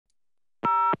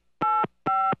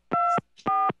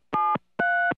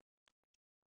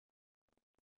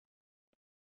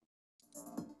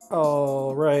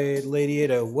All right, Lady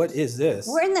Ada, what is this?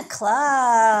 We're in the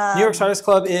club. New York's Hottest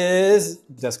Club is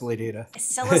Desk Lady Ada.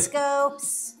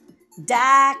 Oscilloscopes,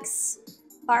 DACs,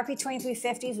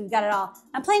 RP2350s. We've got it all.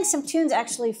 I'm playing some tunes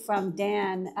actually from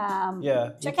Dan.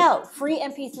 Yeah. Check out free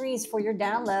MP3s for your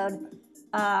download.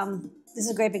 This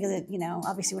is great because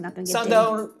obviously we're not going to get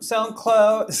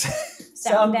SoundCloud.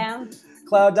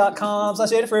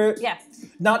 SoundCloud.com/Adafruit. Yeah.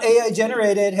 Not AI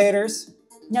generated, haters.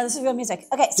 No, this is real music.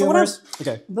 Okay, so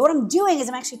what I'm doing is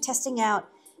I'm actually testing out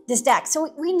this DAC.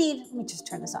 So we need, let me just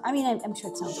turn this on. I mean, I'm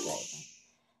sure it sounds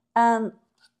great.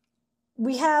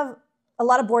 We have a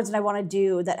lot of boards that I want to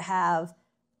do that have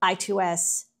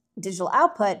I2S digital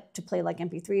output to play like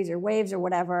MP3s or waves or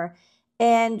whatever.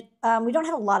 And we don't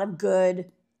have a lot of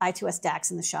good I2S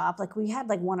DACs in the shop. Like we had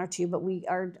like one or two, but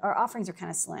our offerings are kind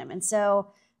of slim. And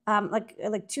so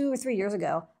like 2 or 3 years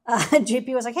ago,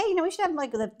 JP was like, hey, we should have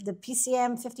like the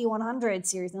PCM 5100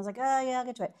 series. And I was like, oh yeah, I'll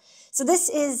get to it. So this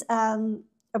is a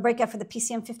breakout for the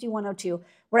PCM 5102.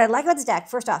 What I like about this DAC,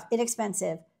 first off,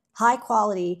 inexpensive, high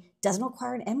quality, doesn't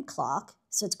require an M clock.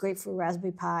 So it's great for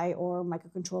Raspberry Pi or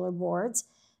microcontroller boards.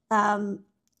 Line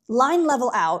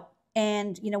level out.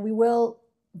 And, we will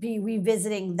be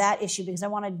revisiting that issue because I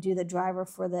want to do the driver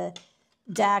for the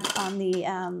DAC on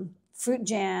the Fruit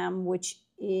Jam, which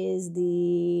is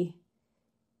the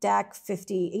DAC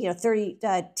 50, TLV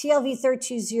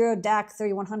 320 DAC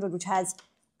 3100, which has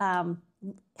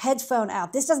headphone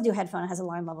out. This doesn't do headphone, it has a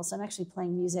line level. So I'm actually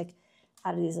playing music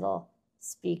out of these little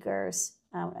speakers.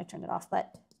 I turned it off,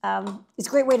 but it's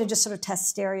a great way to just sort of test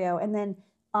stereo. And then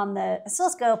on the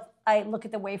oscilloscope, I look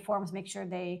at the waveforms, make sure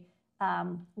they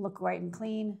look right and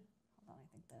clean. Hold on, I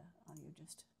think the audio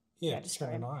just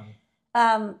turn it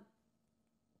on.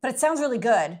 But it sounds really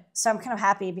good, so I'm kind of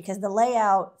happy because the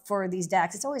layout for these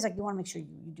DACs, it's always like you want to make sure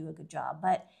you do a good job.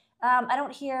 But I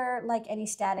don't hear like any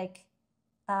static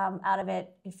out of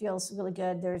it. It feels really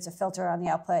good. There's a filter on the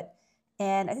output,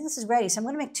 and I think this is ready. So I'm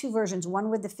going to make 2 versions: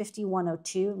 one with the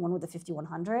 5102 and one with the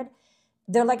 5100.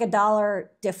 They're like $1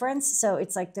 difference, so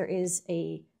it's like there is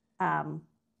a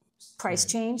price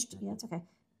changed. Yeah, it's okay.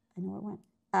 I know where it went.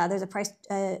 There's a price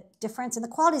difference, and the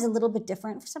quality is a little bit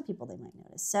different. For some people, they might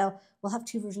notice. So we'll have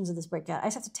 2 versions of this breakout. I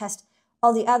just have to test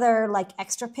all the other like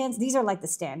extra pins. These are like the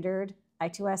standard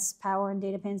I2S power and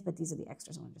data pins, but these are the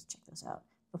extras. I want to just check those out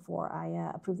before I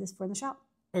approve this for the shop.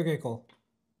 Okay, cool.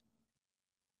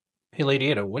 Hey, Lady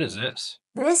Ada, what is this?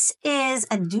 This is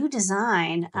a new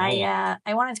design. Oh. I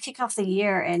wanted to kick off the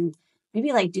year and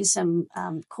maybe like do some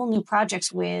cool new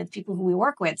projects with people who we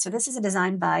work with. So this is a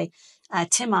design by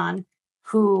Timon,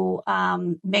 who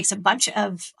makes a bunch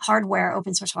of hardware,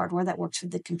 open source hardware that works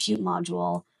with the compute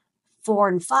module 4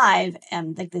 and 5,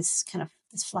 and like this kind of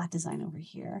this flat design over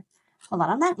here. Hold on,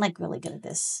 I'm not like really good at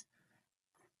this.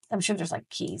 I'm sure there's like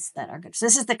keys that are good. So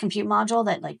this is the compute module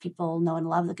that like people know and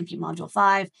love, the compute module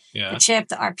 5, the chip,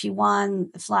 the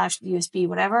RP1, the flash, the USB,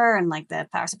 whatever, and like the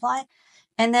power supply.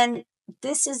 And then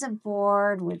this is a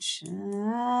board which...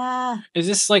 Is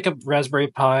this like a Raspberry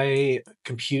Pi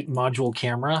compute module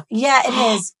camera? Yeah, it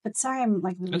is. But sorry, I'm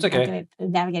like That's okay.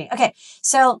 Navigating. Okay,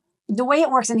 so the way it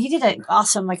works, and he did an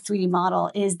awesome like 3D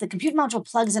model, is the compute module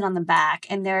plugs in on the back,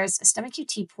 and there's a STEMMA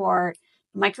QT port,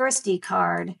 micro SD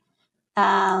card,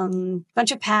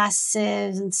 bunch of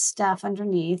passives and stuff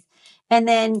underneath, and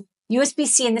then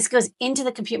USB-C, and this goes into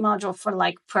the compute module for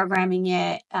like programming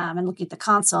it and looking at the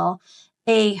console.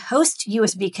 A host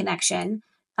USB connection.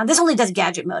 This only does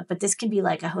gadget mode, but this can be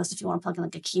like a host if you want to plug in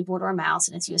like a keyboard or a mouse,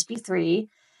 and it's USB 3.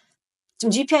 Some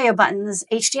GPIO buttons,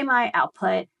 HDMI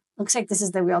output. Looks like this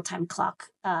is the real-time clock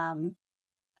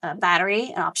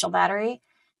battery, an optional battery.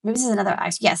 Maybe this is another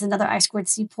another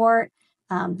I2C port.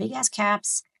 Big ass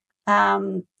caps.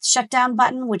 Shutdown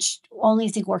button, which only I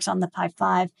think works on the Pi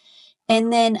 5.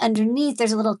 And then underneath,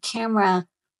 there's a little camera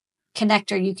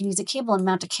connector. You can use a cable and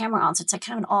mount a camera on. So it's like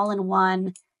kind of an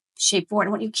all-in-one shape board.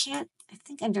 And what you can't, I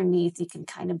think underneath, you can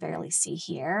kind of barely see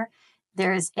here,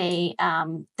 there's a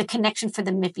the connection for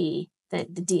the MIPI, the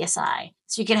DSI.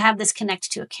 So you can have this connect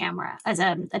to a camera as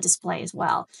a display as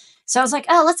well. So I was like,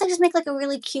 oh, let's just make like a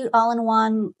really cute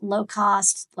all-in-one,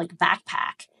 low-cost like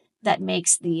backpack that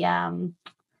makes the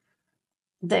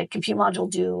compute module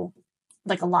do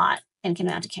like a lot and can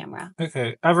mount a camera.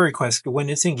 Okay, I have a request. When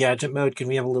it's in gadget mode, can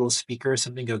we have a little speaker or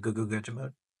something go gadget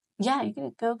mode? Yeah, you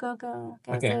can go.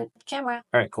 Okay. Camera.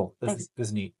 All right, cool. This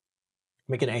is neat.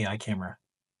 Make an AI camera.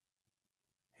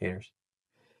 Haters.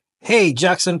 Hey,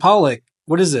 Jackson Pollock.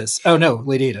 What is this? Oh, no,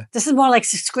 Lady Ada. This is more like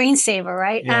screensaver,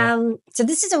 right? Yeah. So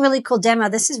this is a really cool demo.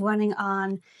 This is running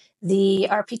on the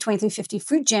RP2350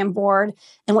 Fruit Jam board.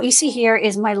 And what you see here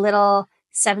is my little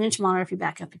 7-inch monitor. If you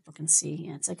back up, people can see.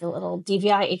 Yeah, it's like a little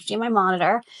DVI HDMI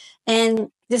monitor.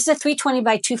 And this is a 320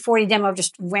 by 240 demo of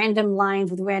just random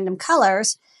lines with random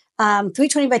colors.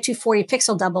 320 by 240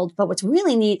 pixel doubled. But what's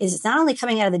really neat is it's not only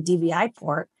coming out of the DVI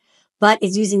port, but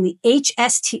it's using the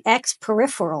HSTX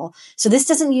peripheral. So this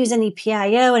doesn't use any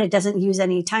PIO, and it doesn't use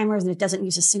any timers, and it doesn't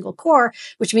use a single core,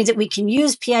 which means that we can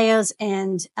use PIOs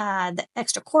and the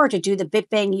extra core to do the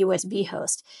BitBang USB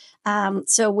host.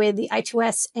 So with the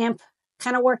I2S amp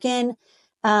kind of working,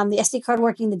 the SD card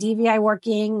working, the DVI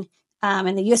working,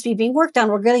 and the USB being worked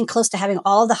on, we're getting close to having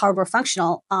all the hardware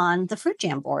functional on the Fruit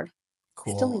Jam board.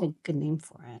 Cool. Still need a good name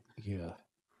for it. Yeah.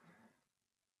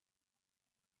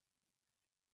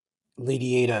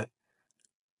 Lady Ada,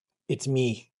 it's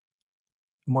me,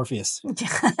 Morpheus.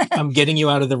 I'm getting you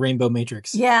out of the rainbow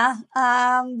matrix. Yeah.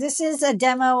 This is a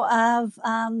demo of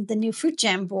the new Fruit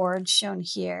Jam board shown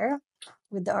here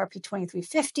with the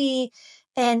RP2350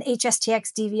 and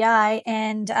HSTX DVI.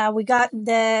 And we got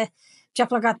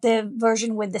Jepler got the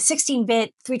version with the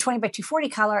 16-bit 320 by 240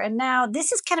 color. And now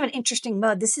this is kind of an interesting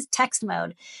mode. This is text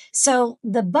mode. So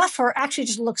the buffer actually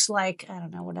just looks like, I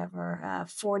don't know, whatever,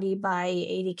 40 by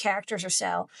 80 characters or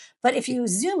so. But if you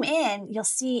zoom in, you'll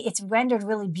see it's rendered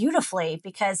really beautifully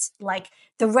because like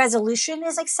the resolution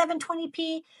is like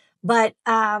 720p, but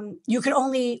you can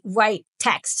only write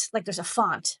text. Like there's a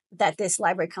font that this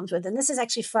library comes with. And this is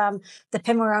actually from the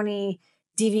Pimoroni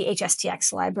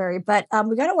DVHSTX library, but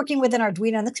we got it working with an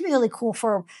Arduino, and this can be really cool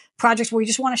for projects where you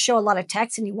just want to show a lot of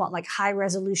text and you want like high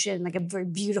resolution, like a very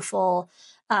beautiful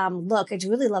look. I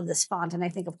just really love this font, and I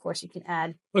think, of course, you can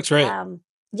add. Looks right.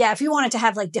 Yeah, if you wanted to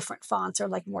have like different fonts or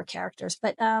like more characters,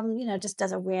 but just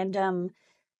does a random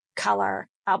color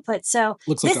output. So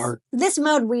looks like art. This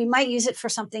mode, we might use it for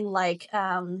something like,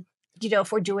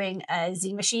 if we're doing a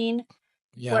Z machine.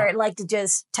 Yeah. Where it like to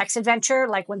just text adventure,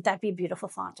 like wouldn't that be a beautiful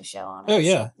font to show on it? Oh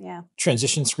yeah. So, yeah.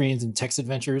 Transition screens and text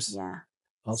adventures. Yeah.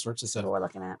 All sorts of stuff. That's what we're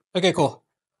looking at. Okay, cool.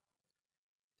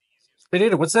 Hey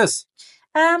Data, what's this?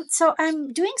 So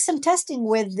I'm doing some testing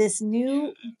with this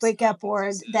new breakout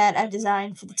board that I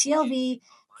designed for the TLV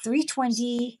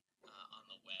 320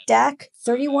 DAC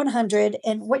 3100.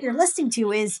 And what you're listening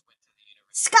to is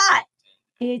Scott.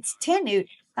 It's Tanute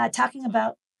talking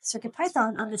about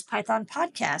CircuitPython on this Python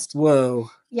podcast.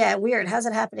 Whoa. Yeah, weird. How's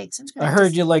it happening? So I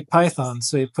heard you like Python,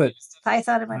 so you put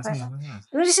Python in my Python.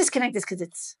 Let me just disconnect this because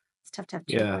it's tough to have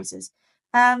two voices.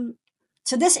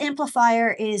 So this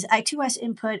amplifier is I2S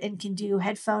input and can do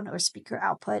headphone or speaker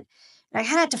output. And I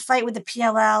had to fight with the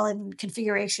PLL and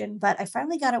configuration, but I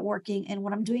finally got it working. And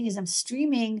what I'm doing is I'm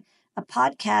streaming a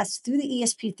podcast through the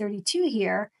ESP32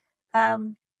 here.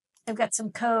 I've got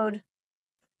some code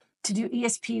to do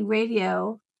ESP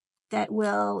radio that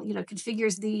will,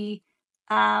 configures the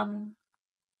I2S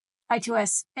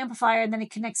amplifier, and then it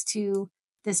connects to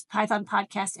this Python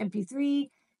podcast MP3,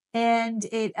 and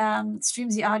it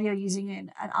streams the audio using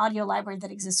an audio library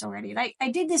that exists already. And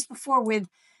I did this before with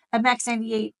a Max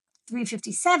 98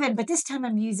 357, but this time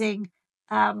I'm using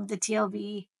the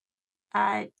TLV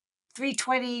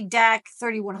 320 DAC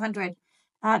 3100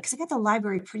 because I got the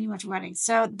library pretty much running.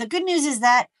 So the good news is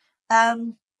that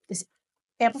this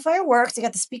amplifier works. I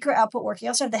got the speaker output working. I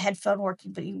also have the headphone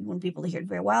working, but you wouldn't be able to hear it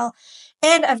very well.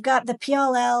 And I've got the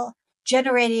PLL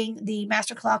generating the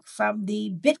master clock from the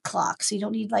bit clock. So you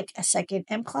don't need like a second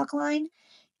M clock line.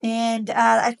 And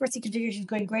accuracy configuration is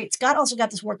going great. Scott also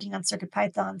got this working on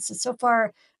CircuitPython. So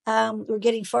far, we're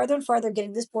getting farther and farther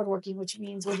getting this board working, which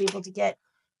means we'll be able to get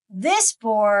this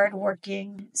board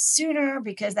working sooner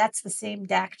because that's the same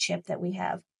DAC chip that we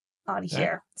have on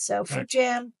here. So Fruit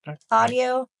Jam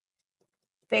audio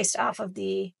based off of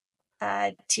the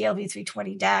TLV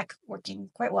 320 DAC working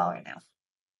quite well right now.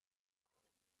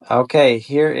 Okay,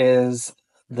 here is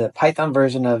the Python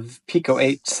version of Pico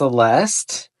 8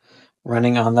 Celeste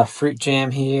running on the Fruit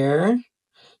Jam here.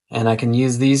 And I can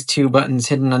use these two buttons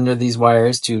hidden under these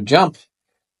wires to jump.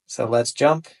 So let's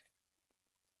jump.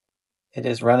 It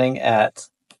is running at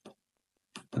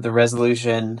the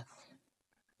resolution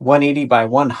 180 by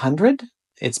 100.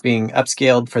 It's being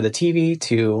upscaled for the TV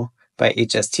by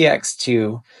HSTX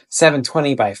to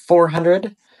 720 by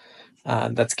 400.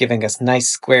 That's giving us nice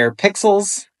square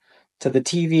pixels to the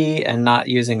TV and not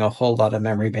using a whole lot of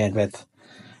memory bandwidth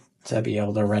to be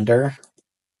able to render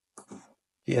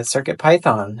via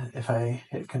CircuitPython. If I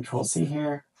hit Control-C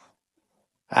here.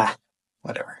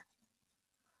 Whatever.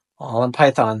 All in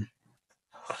Python.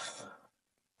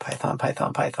 Python.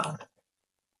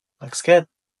 Looks good.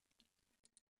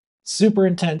 Super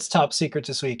intense top secrets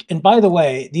this week. And by the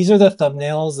way, these are the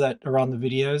thumbnails that are on the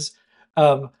videos.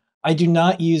 I do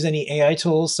not use any AI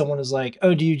tools. Someone is like,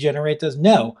 oh, do you generate those?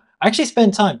 No, I actually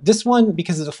spend time. This one,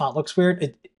 because the font looks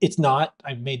weird, it's not.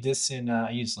 I made this in, I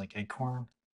used like Acorn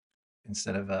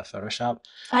instead of Photoshop.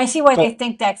 I see why But- they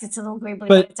think that 'cause it's a little gribbly, but-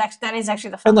 but it's actually, that is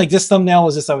actually the fun. And like this thumbnail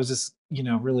was just, I was just,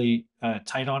 really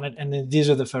tight on it. And then these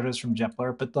are the photos from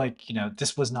Jepler. But like,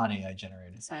 this was not AI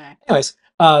generated. Sorry. Anyways,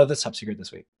 that's top secret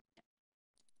this week.